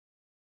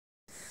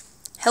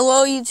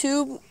Hello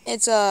YouTube,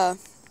 it's hold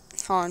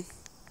on.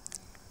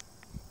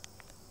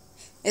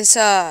 It's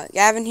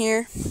Gavin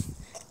here.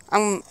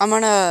 I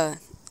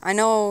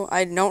know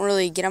I don't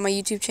really get on my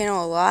YouTube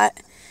channel a lot,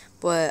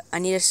 but I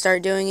need to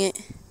start doing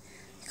it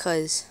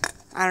because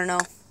I don't know.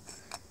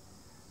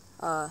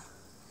 I'm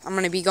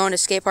gonna be going to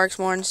skate parks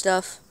more and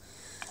stuff.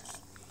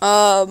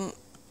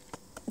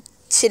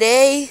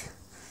 Today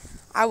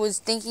I was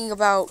thinking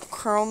about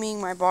chroming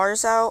my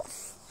bars out,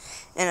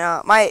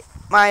 and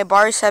my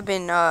bars have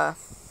been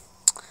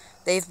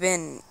they've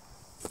been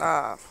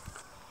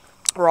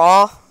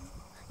raw.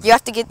 You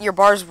have to get your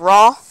bars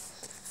raw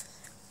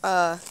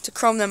to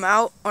chrome them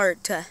out, or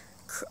to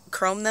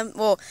chrome them.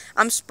 Well,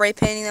 I'm spray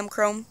painting them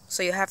chrome,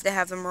 so you have to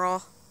have them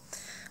raw.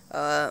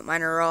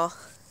 Mine are raw.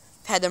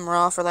 Had them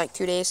raw for like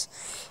 2 days,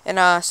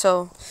 and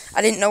so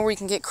I didn't know where you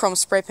can get chrome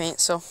spray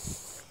paint, so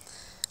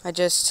I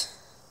just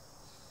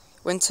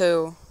went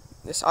to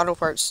this auto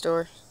parts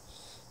store,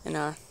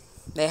 and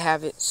they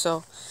have it.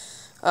 So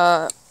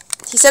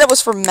he said it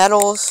was for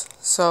metals,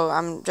 so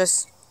I'm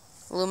just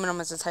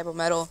aluminum is a type of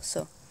metal.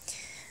 So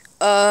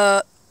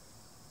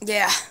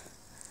yeah.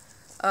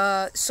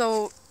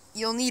 So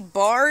you'll need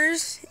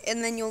bars,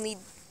 and then you'll need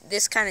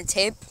this kind of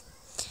tape.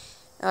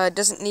 It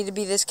doesn't need to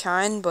be this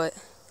kind, but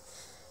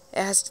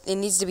it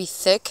needs to be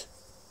thick,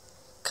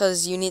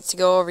 because you need to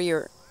go over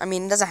your, I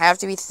mean, it doesn't have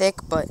to be thick,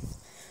 but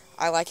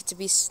I like it to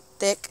be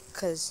thick,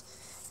 because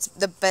it's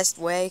the best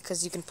way,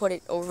 because you can put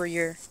it over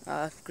your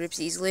grips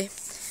easily.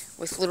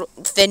 With little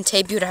thin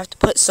tape, you'd have to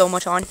put so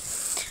much on.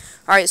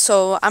 Alright,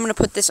 so I'm going to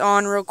put this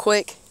on real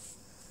quick,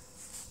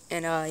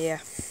 and yeah.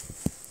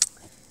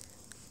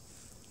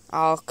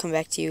 I'll come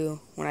back to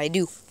you when I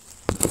do.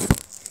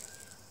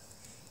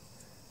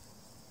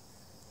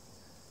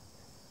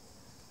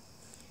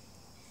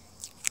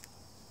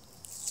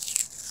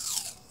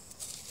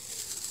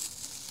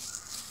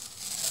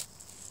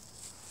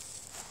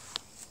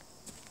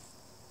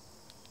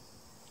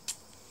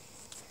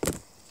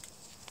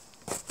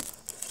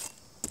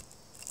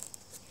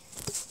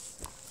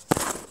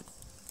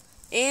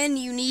 And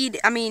you need,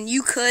 I mean,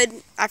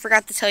 I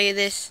forgot to tell you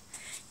this,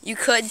 you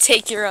could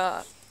take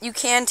your, you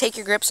can take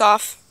your grips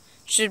off.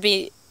 Should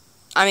be,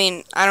 I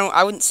mean,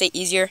 I wouldn't say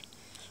easier,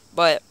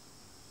 but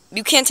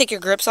you can take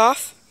your grips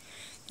off,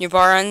 your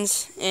bar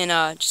ends, and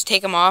just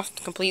take them off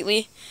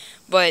completely,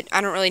 but I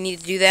don't really need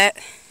to do that.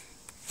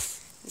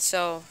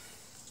 So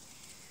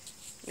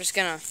I'm just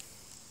gonna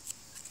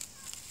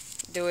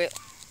do it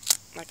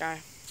like I'm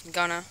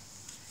gonna,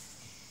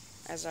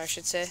 as I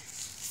should say,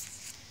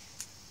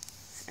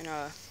 and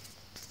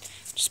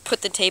just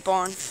put the tape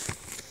on,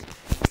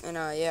 and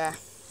yeah.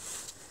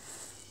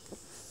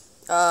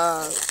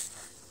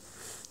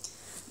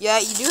 Yeah,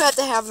 you do have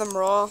to have them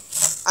raw.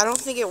 I don't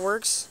think it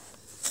works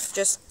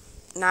just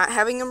not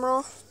having them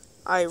raw.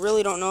 I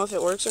really don't know if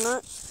it works or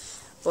not,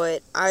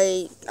 but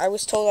I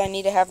was told I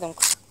need to have them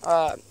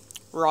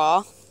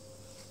raw.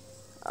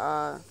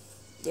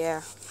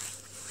 Yeah.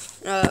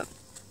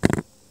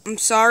 I'm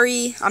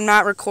sorry I'm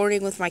not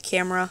recording with my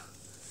camera,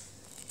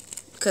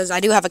 because I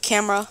do have a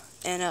camera,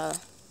 and I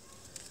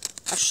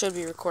should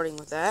be recording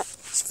with that.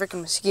 These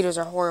freaking mosquitoes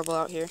are horrible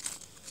out here.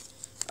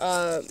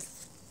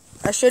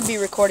 I should be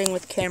recording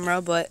with camera,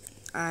 but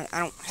I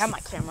don't have my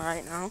camera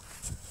right now.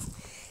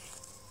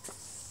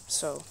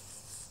 So,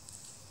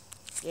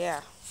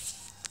 yeah.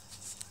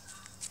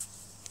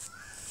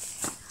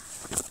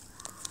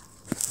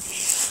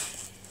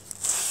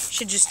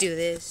 Should just do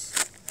this.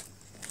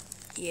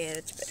 Yeah,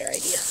 that's a better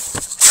idea.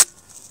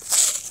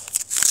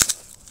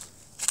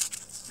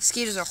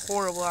 Mosquitoes are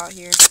horrible out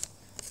here.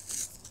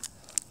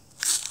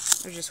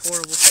 They're just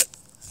horrible.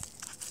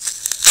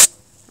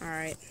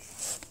 Alright.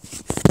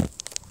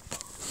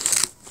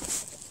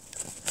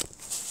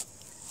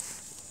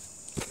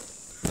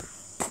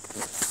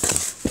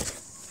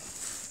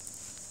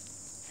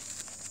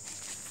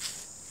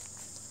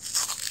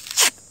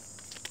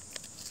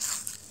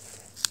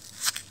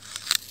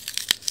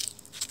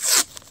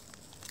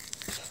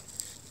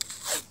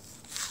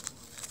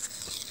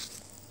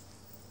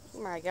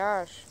 Oh my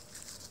gosh.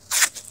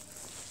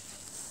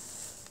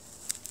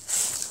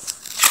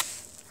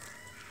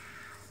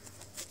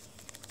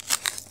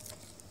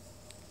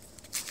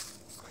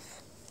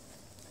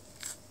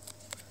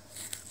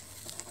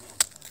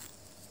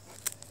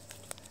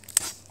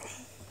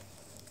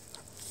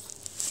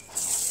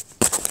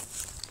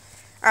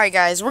 Alright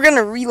guys, we're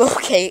gonna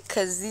relocate,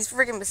 because these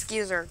freaking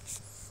mosquitoes are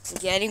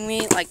getting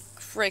me like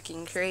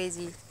freaking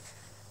crazy.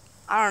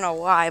 I don't know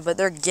why, but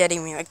they're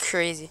getting me like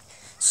crazy.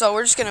 So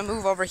we're just gonna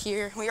move over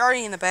here. We're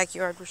already in the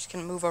backyard. We're just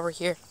gonna move over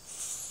here.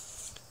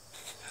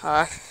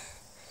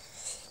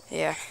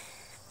 Yeah.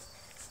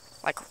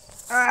 Like,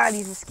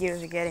 these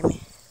mosquitoes are getting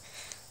me.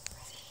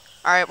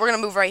 Alright, we're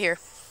gonna move right here.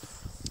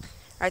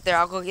 Right there.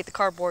 I'll go get the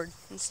cardboard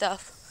and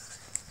stuff.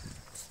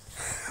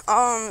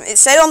 It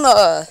said on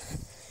the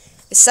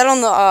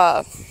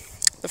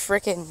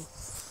freaking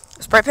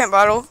spray paint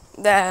bottle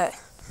that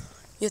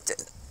you have to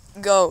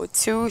go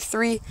 2 to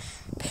 3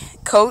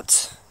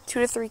 coats,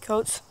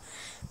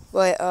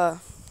 but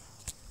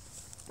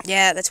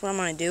yeah, that's what I'm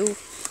gonna do.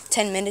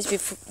 10 minutes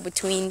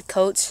between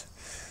coats.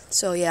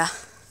 So yeah.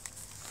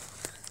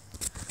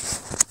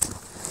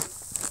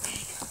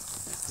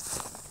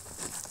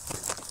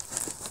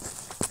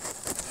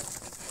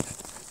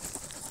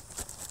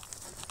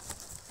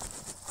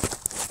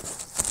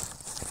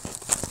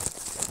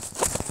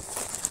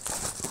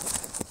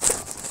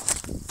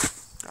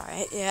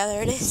 Alright, yeah,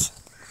 there it is.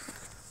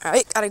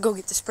 Alright, gotta go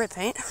get the spray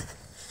paint.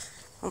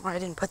 Oh, I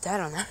didn't put that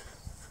on there.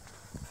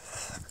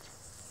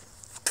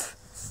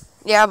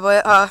 Yeah,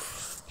 but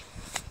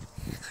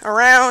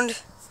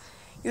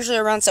usually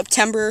around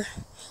September,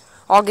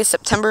 August,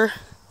 September,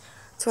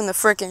 that's when the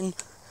frickin'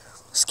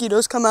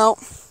 mosquitoes come out.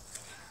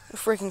 They're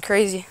freaking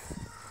crazy.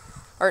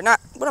 Or not,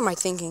 what am I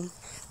thinking?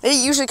 They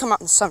usually come out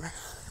in the summer.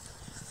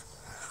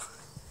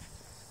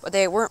 But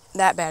they weren't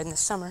that bad in the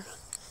summer.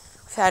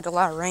 We've had a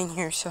lot of rain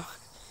here, so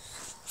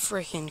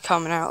freaking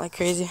coming out like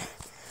crazy.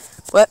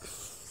 But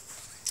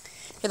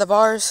yeah, the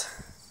bars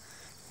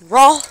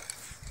raw,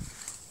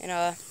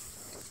 and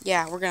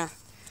yeah, we're gonna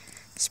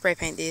spray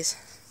paint these.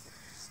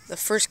 The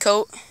first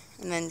coat,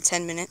 and then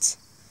 10 minutes.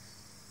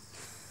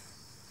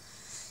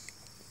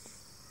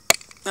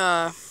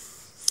 I'm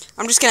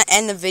just gonna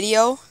end the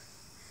video.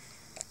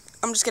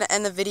 I'm just gonna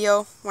end the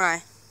video when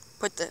I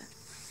put the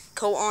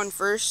coat on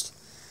first.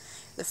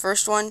 The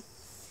first one,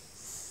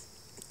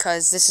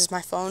 because this is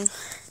my phone.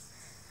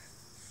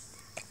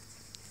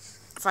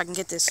 If I can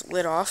get this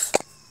lid off.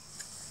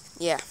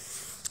 Yeah.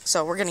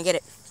 So we're gonna get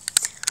it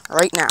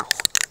right now.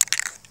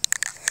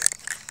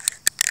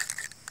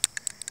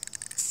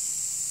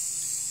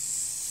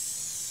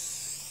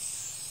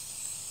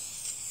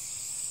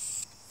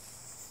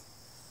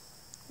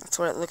 That's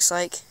what it looks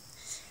like.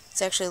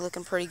 It's actually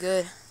looking pretty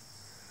good.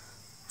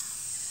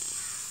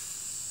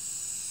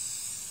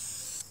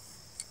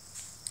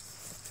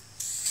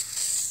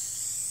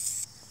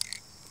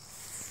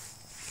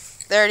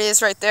 There it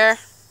is right there.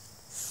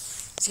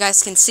 As you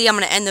guys can see, I'm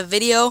going to end the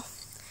video.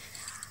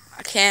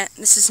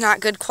 This is not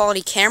good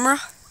quality camera.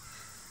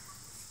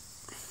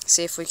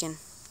 See if we can.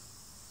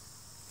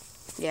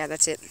 Yeah,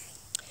 that's it.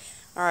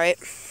 Alright.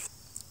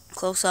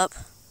 Close up.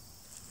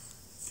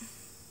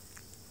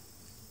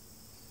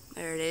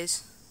 There it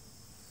is.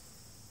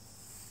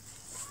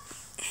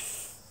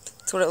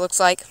 That's what it looks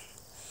like.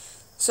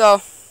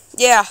 So,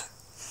 yeah.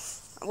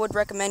 I would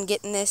recommend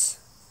getting this.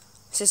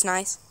 This is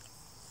nice.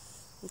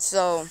 And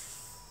so,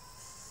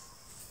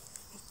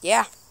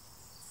 yeah.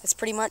 That's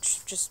pretty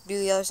much. Just do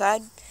the other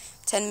side.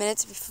 10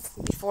 minutes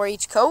before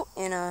each coat.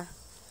 And,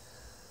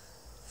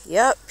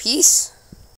 yep. Peace.